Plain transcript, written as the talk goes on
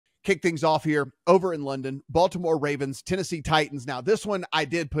kick things off here over in London. Baltimore Ravens, Tennessee Titans. Now, this one I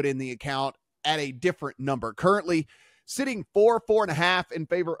did put in the account at a different number. Currently sitting 4.5 in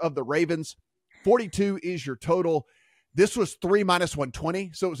favor of the Ravens. 42 is your total. This was 3 minus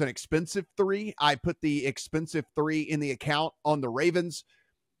 120, so it was an expensive 3. I put the expensive 3 in the account on the Ravens.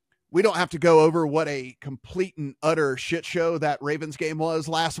 We don't have to go over what a complete and utter shit show that Ravens game was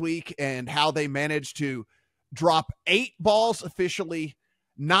last week and how they managed to drop 8 balls officially,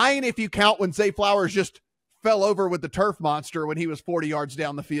 9 if you count when Zay Flowers just fell over with the turf monster when he was 40 yards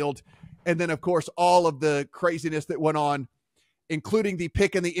down the field. And then, of course, all of the craziness that went on, including the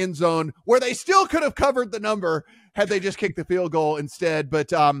pick in the end zone where they still could have covered the number had they just kicked the field goal instead.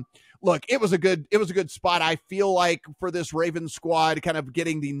 But look, it was a good spot. I feel like for this Ravens squad, kind of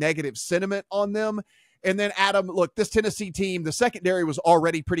getting the negative sentiment on them. And then Adam, look, this Tennessee team, the secondary was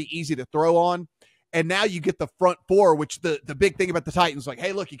already pretty easy to throw on. And now you get the front four, which the big thing about the Titans, like,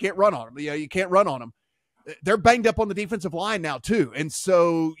 hey, look, you can't run on them. You can't run on them. They're banged up on the defensive line now too. And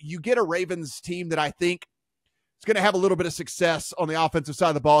so you get a Ravens team that I think is going to have a little bit of success on the offensive side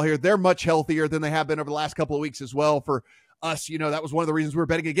of the ball here. They're much healthier than they have been over the last couple of weeks as well. For us, that was one of the reasons we were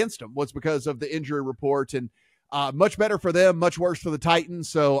betting against them, was because of the injury report, and much better for them, much worse for the Titans.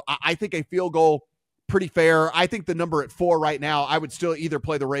 So I think a field goal, pretty fair. I think the number at 4 right now, I would still either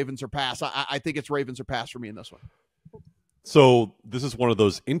play the Ravens or pass. I think it's Ravens or pass for me in this one. So this is one of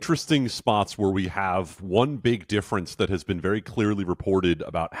those interesting spots where we have one big difference that has been very clearly reported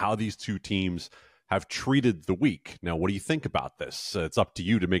about how these two teams have treated the week. Now, what do you think about this? It's up to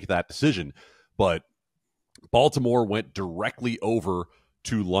you to make that decision. But Baltimore went directly over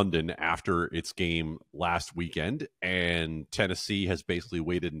to London after its game last weekend, and Tennessee has basically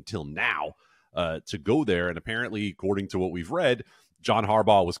waited until now to go there. And apparently, according to what we've read, John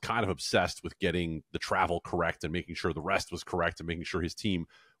Harbaugh was kind of obsessed with getting the travel correct and making sure the rest was correct and making sure his team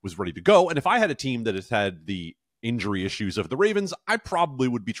was ready to go. And if I had a team that has had the injury issues of the Ravens, I probably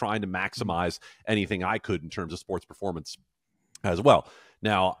would be trying to maximize anything I could in terms of sports performance as well.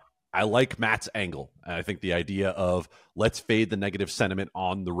 Now, I like Matt's angle. And I think the idea of let's fade the negative sentiment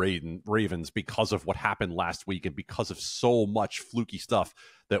on the Ravens because of what happened last week and because of so much fluky stuff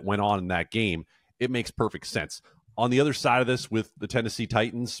that went on in that game, it makes perfect sense. On the other side of this with the Tennessee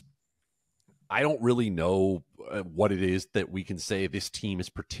Titans, I don't really know what it is that we can say this team is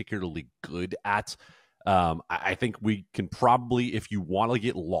particularly good at. I think we can probably, if you want to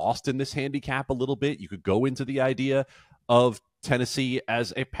get lost in this handicap a little bit, you could go into the idea of Tennessee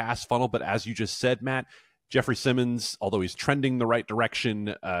as a pass funnel. But as you just said, Matt, Jeffrey Simmons, although he's trending the right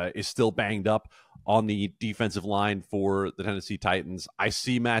direction, is still banged up on the defensive line for the Tennessee Titans. I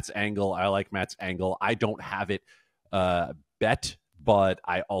see Matt's angle. I like Matt's angle. I don't have it bet, but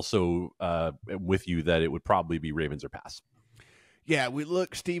I also am with you that it would probably be Ravens or pass. Yeah, we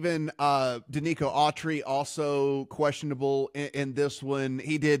look, Stephen, Danico Autry also questionable in this one.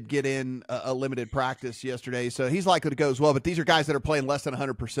 He did get in a limited practice yesterday, so he's likely to go as well. But these are guys that are playing less than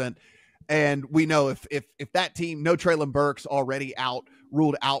 100%. And we know if that team, no Treylon Burks already out,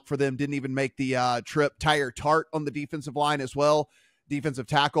 ruled out for them, didn't even make the trip. Tyler Tart on the defensive line as well. Defensive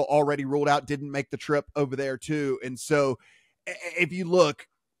tackle already ruled out, didn't make the trip over there too. And so if you look,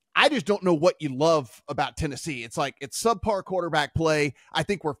 I just don't know what you love about Tennessee. It's like it's subpar quarterback play. I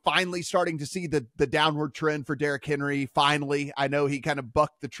think we're finally starting to see the downward trend for Derrick Henry. Finally, I know he kind of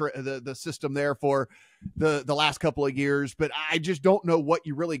bucked the system there for the last couple of years, but I just don't know what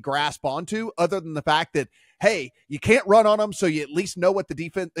you really grasp onto other than the fact that, hey, you can't run on them, so you at least know what the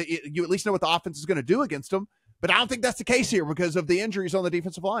defense, you at least know what the offense is going to do against them. But I don't think that's the case here because of the injuries on the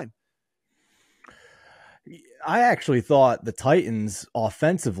defensive line. I actually thought the Titans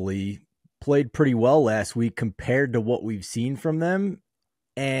offensively played pretty well last week compared to what we've seen from them,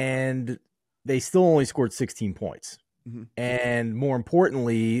 and they still only scored 16 points. Mm-hmm. And more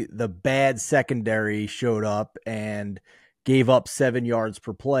importantly, the bad secondary showed up and gave up 7 yards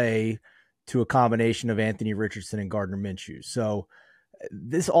per play to a combination of Anthony Richardson and Gardner Minshew. So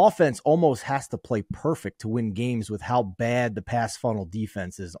this offense almost has to play perfect to win games with how bad the pass funnel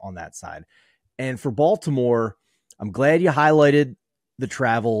defense is on that side. And for Baltimore, I'm glad you highlighted the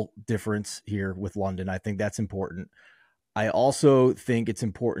travel difference here with London. I think that's important. I also think it's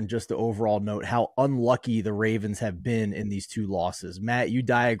important just to overall note how unlucky the Ravens have been in these two losses. Matt, you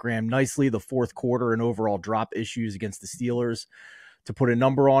diagrammed nicely the fourth quarter and overall drop issues against the Steelers. To put a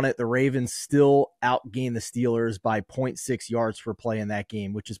number on it, the Ravens still outgained the Steelers by 0.6 yards per play in that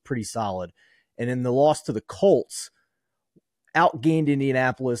game, which is pretty solid. And in the loss to the Colts, outgained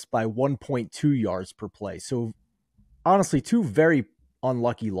Indianapolis by 1.2 yards per play. So honestly, two very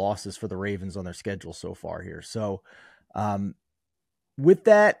unlucky losses for the Ravens on their schedule so far here. So with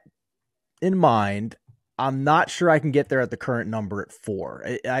that, in mind, I'm not sure I can get there at the current number at 4.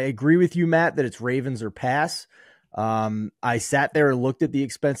 I agree with you, Matt, that it's Ravens or pass. I sat there and looked at the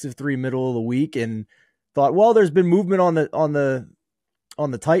expensive 3 middle of the week and thought, well, there's been movement on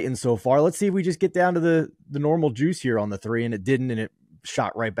the Titans so far. Let's see if we just get down to the normal juice here on the 3, and it didn't, and it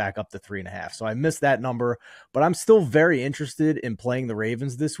shot right back up to 3.5. So I missed that number, but I'm still very interested in playing the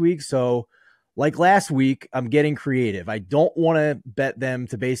Ravens this week. So like last week, I'm getting creative. I don't want to bet them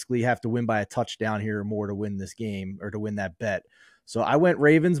to basically have to win by a touchdown here or more to win this game or to win that bet. So I went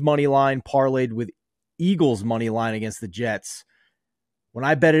Ravens money line parlayed with Eagles money line against the Jets. When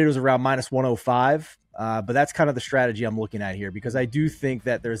I bet it, it was around -105. But that's kind of the strategy I'm looking at here, because I do think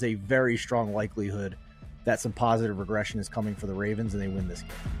that there's a very strong likelihood that some positive regression is coming for the Ravens and they win this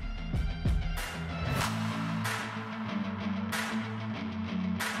game.